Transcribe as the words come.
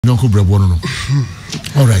All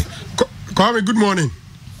right. Kwame, good morning.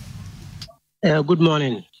 Good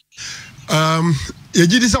morning. You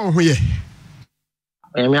did this on here.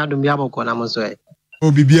 Me adum biabo ko na mo so e. Oh,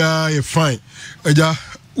 bibia you fine. Eja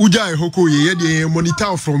uja hoko ye dey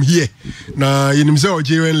monitor from here. Na you say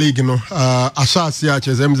Nigerian league no asase a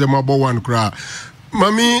chezemze mabo one kra.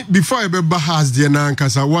 Mami, before I be bahas there na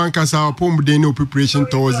nkasa one kasa pom dey no preparation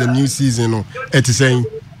towards the new season no. It is saying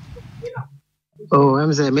Oh,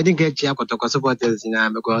 I'm saying me didn't get you to supporters na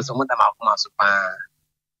because some of them are from super.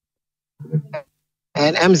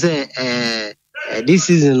 And I'm saying this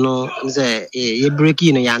season no, I'm saying you break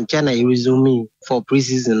in and China you resume for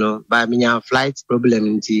pre-season no, but me have flight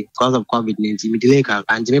problem because of COVID-19. Me delay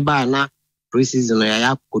and me ba na pre-season no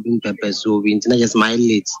ya couldn't pepper so we internet just my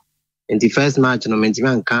late. In the first match no me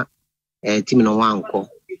nka team no one ko.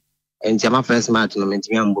 And my first match no me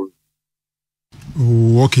ambo.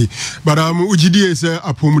 Oh, okay. But ujidi is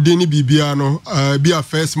apomudeni bibia no be a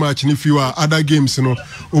first match if you are other games no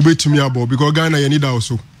obetumi abo because Ghana you need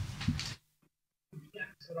also.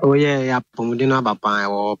 Oh yeah, apomudeni abapa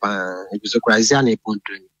o pa ebiso crazy na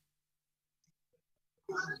epondre.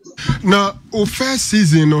 Now, first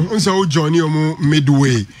season no unsa join you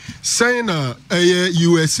midway. Saying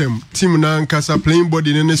USM team na nkasa playing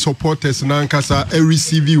body ne supporters na nkasa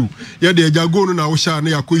receive you. Ya de jago no na wo sha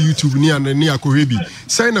na yakọ YouTube ni an ne yakọ hebi.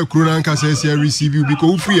 Saying na kru na nkasa say receive you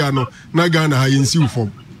because free ano na Ghana ha yensi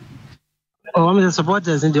form. Oh, I'm the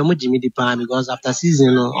supporters in the Jimmy Depan because after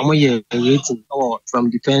season no omo waiting from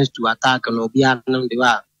defense to attack no be they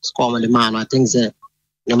were score the man. I think say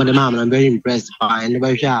the man I'm very impressed by and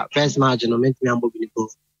the first match no meant me am go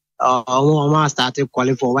I started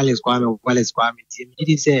calling for Kwame team. Did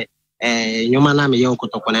he say your man am young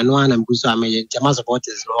kotokona no and I'm good so I'm Jama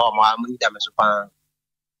supporters no I'm them super.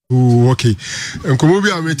 Oh, okay. Nkomo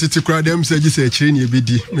bi ametete kra dem say gise chire ne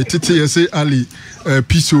ebedi. Metete ye say Ali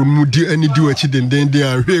piso mu di ani di wachi denden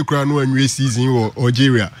a hwe kra no anwe season wo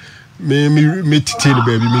Algeria. Me tete ne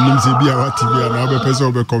baby me nim say bi a wati bi na be person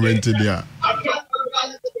obe comment there.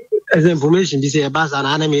 As information this say basa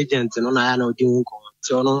na an agent no na ya na odi nko.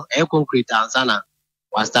 So no e concrete answer na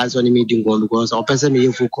was start on meeting go because on person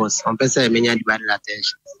me focus on person me nya divided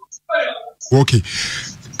attention. Okay.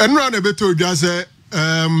 Enra na beto dwa say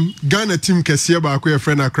Ghana team kesiye ba ko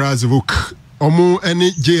friend across book omo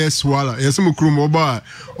any JS Saoura yesum krum oba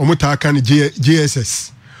omo ta kan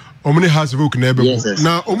JSS omo ne has book na ebe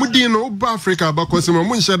na omo din no ba Africa ba ko sem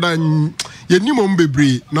omo nhyada yenim omo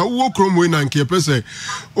bebre na wo krum we na nke pese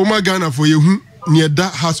omo Ghana for yehu ne da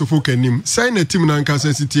has of anim sign na team na nka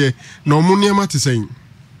sensitie na omo niam ate sen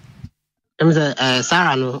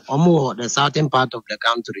Saoura no omo the southern part of the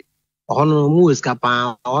country ono mu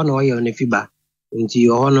escapa ono yo ne fiba nti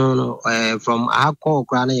no from Akko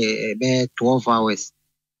Krana be 12 hours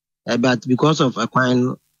but because of a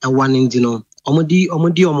quine one in omudi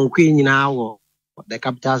omukwe nyina wo the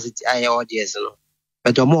capital city IODS no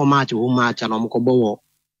but omo match who match and omokobo wo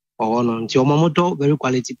nti omomoto very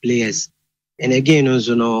quality players and again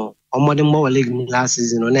no omode mo league last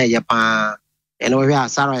season na yepa and we are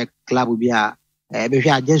Saoura club bi a be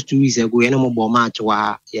just 2 weeks ago eno mo match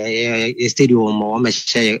wa stadium mo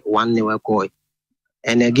share 1-0 call.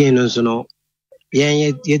 And again, no, stadium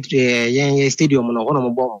no one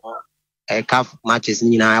more calf matches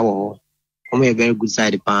in our a very good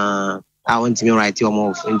side. I want to right your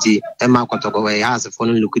move. Emma Kotoko has a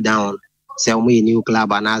phone look down. Sell me a new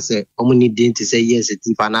club, and I say, only need to say yes, it's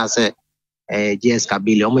and I say, JS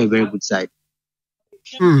Kabili, a very good side.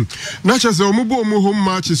 Not just home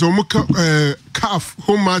matches or calf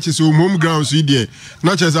home matches or home grounds,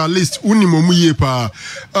 not just at least Unimumu yepa.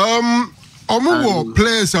 Omo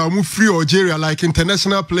players are move free Algeria like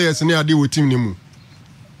international players near the team nimu.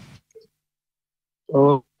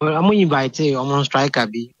 Oh, I'm invited almost striker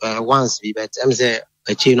be once be but I'm say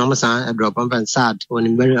a chain almost a drop and sad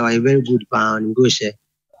on very good pound go share.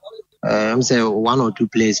 I'm say 1 or 2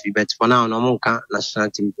 players be but for now no can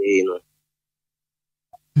national team play you know.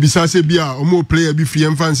 Bisase bia omo player be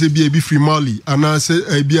free fancy be free Mali and I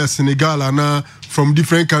say be a Senegal and from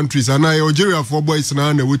different countries and Algeria for boys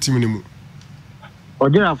na na team nimu.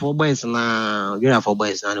 Algeria for boys na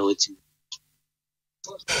what team.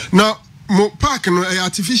 Now mo park no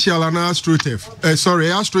artificial and astroturf. Sorry,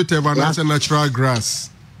 astroturf and natural grass.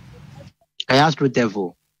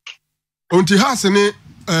 Astroturf. Unti has any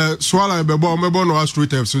Saoura bebo no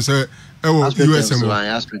astroturf so say USM.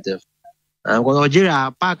 Astroturf.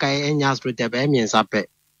 Algeria park any astroturf e mean sape.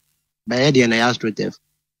 Ba e na astroturf.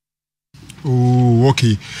 Oh,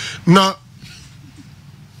 okay. Now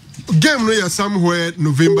game no ya somewhere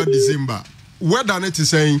November December weather net is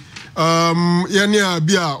saying yania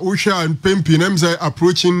bia usha and pempi nem say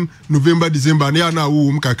approaching November December near na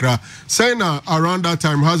kakra say na around that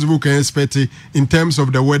time has we can expect in terms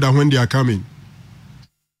of the weather when they are coming.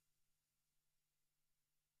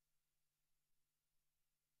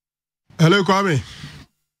 Hello Kwame.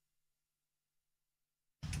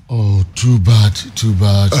 Oh, too bad.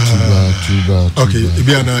 Okay,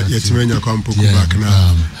 Ibiana yetimenya Kwame Poku back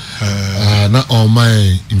now. Now all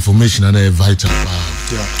my information and vital.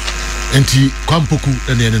 Yeah. Enti Kwame Poku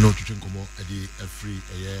and any no to komo edi free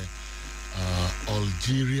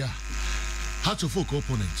Algeria. How to folk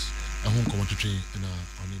opponents. I won't come to train in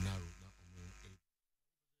on narrow.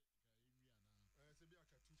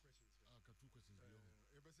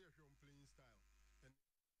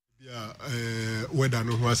 Weather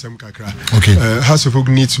no wasem kakra. Okay. House of Folk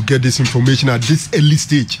needs to get this information at this early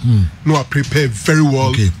stage. No, I prepare very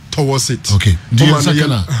well towards it. Okay. Do you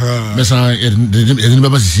sakana? Mesa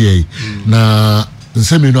edin see na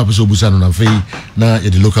nsemi no apeso busa no na fei na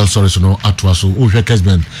the local stories no atwa so o hwe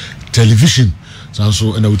Kesben television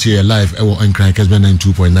so na utie live e wo Nkran Kesben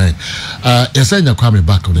 92.9. Yesanya Kwame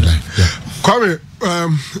back on the line. Yeah. Kwame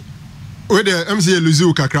where the MCA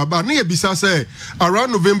Luzu Kakraba, near Bisa say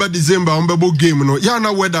around November, December, on Bebo game, no,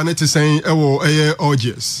 Yana weather net is saying,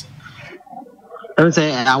 orgies. I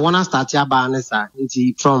say, I want to start your banner,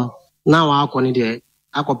 from now, I'll connect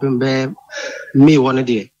I copy me one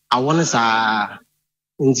day. I want to say, I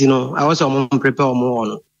also prepare more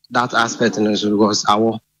on that aspect because I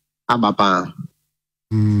will Ababa.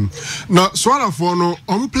 Now, swallow for no,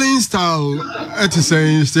 on playing style, at the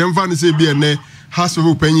same, same fancy be a has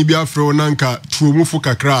to penny be afro nanka trumufu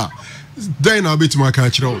kakra then I'll be to my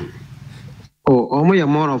catch on. Oh,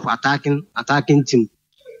 more of attacking team.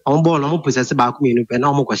 On ball, no possess back me,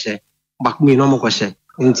 no more question. Back me, no more question.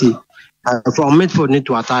 From midfield need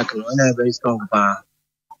to attack, no, very strong.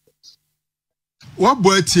 What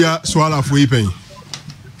boy here swallow for pay?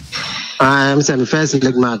 I'm saying first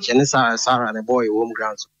leg match, and it's Saoura and a boy home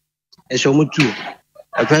grounds. A show me two.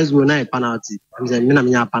 A first goal na penalty. I'm saying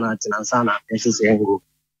mina penalty and sana. It's just a goal.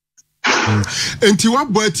 Enti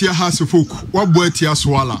what boy here has a folk? What boy here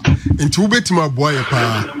swallow? Enti ubeti my boy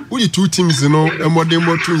pa. Uli two teams no. And what they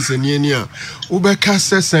more twins and yenya. Ube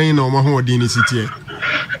kase saying no maho dini city.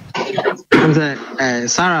 I'm saying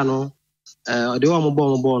Saoura no. They were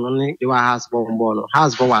more only they were has ball.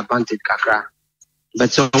 Has ball advantage kakra.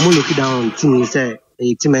 But so I'm looking down. Team say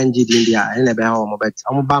a team NG India and never home. But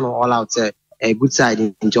I'm ban all out. A good side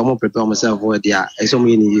in Jomo prepare myself for there. So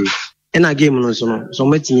many in a game no so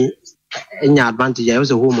much me any advantage. I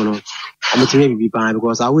was a home no. I'm to be fine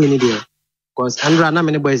because I will need it. Because Andra na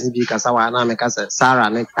many boys in because I na make us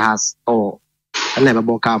Saoura next has I never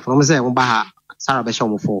book out from say Saoura be show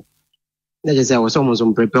me for. Let's just say I was almost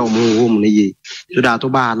prepare home so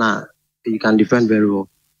that na you can defend very well.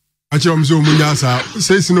 Achom so munyasa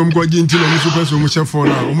says no go jinti no super so much for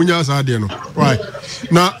now munyasa de no why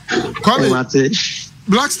now Kwame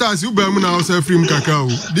Black Stars you be mu now say free kakao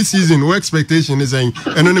this season what expectation is saying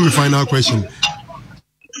and then my final question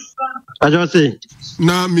I just say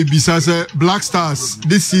now me bisa say Black Stars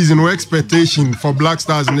this season what expectation for Black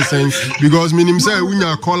Stars in the sense because minim say when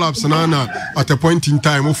you collapse na at a point in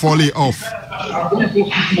time will fall off.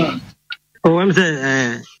 Oh, I'm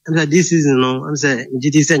saying this season, no. I'm saying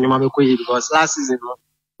GT said you might be because last season, no.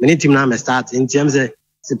 Many team now may start in terms of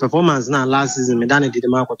the performance now. Last season, me done did the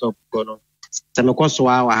market up. No, so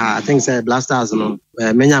I think say Black Stars, no.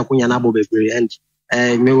 Many are kunya nabo bebre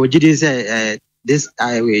and me GT say this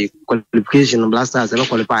qualification Black Stars ever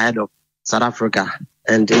qualify ahead of South Africa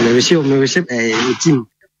and me wish a team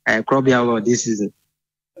Krobia this season.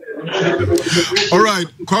 All right,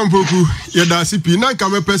 Kwame Poku, yada CP. Now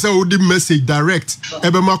come a person who did message direct.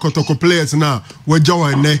 Ebe ma kotoko players na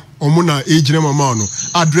wajawa ne omuna age ne mama no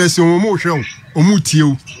address omo show omu tie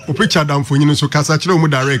o picture down for you so kasa chire omu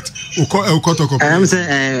direct o kotoko. I'm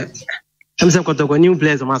say kotoko new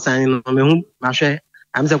players ma sign no me hu ma hwe.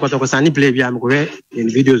 I'm say kotoko sign play bi am ko in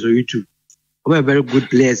videos on YouTube. We are very good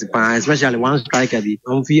players, especially one striker be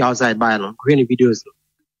on fee outside by no any videos.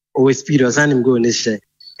 Always speed or send him go in this share.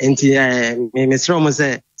 Enti Mr. Omo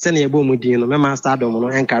say send your boom with you no me stardom no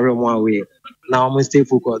and carry more away. Now I'm stay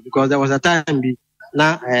focused because there was a time be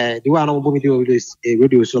na the one on boom with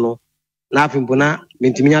radio so no na fimpo na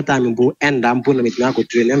mentiminya time mbo end am po na metina ko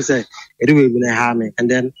train am say e we na ha me and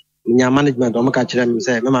then nya management o maka kire me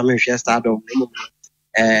say me ma me hwe stardom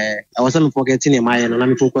I wasn't forgetting in my and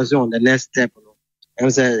I'm focusing on the next step no am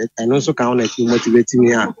say and also can to motivate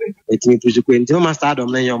me it me push ko enti ma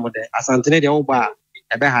stardom na your mother asantene de oba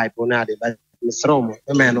ebe hype na de but misro mo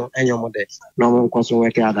enyo mo de no mo nkoso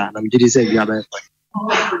work ada na mjidi say bia be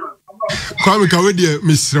Kwame ka we de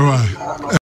misro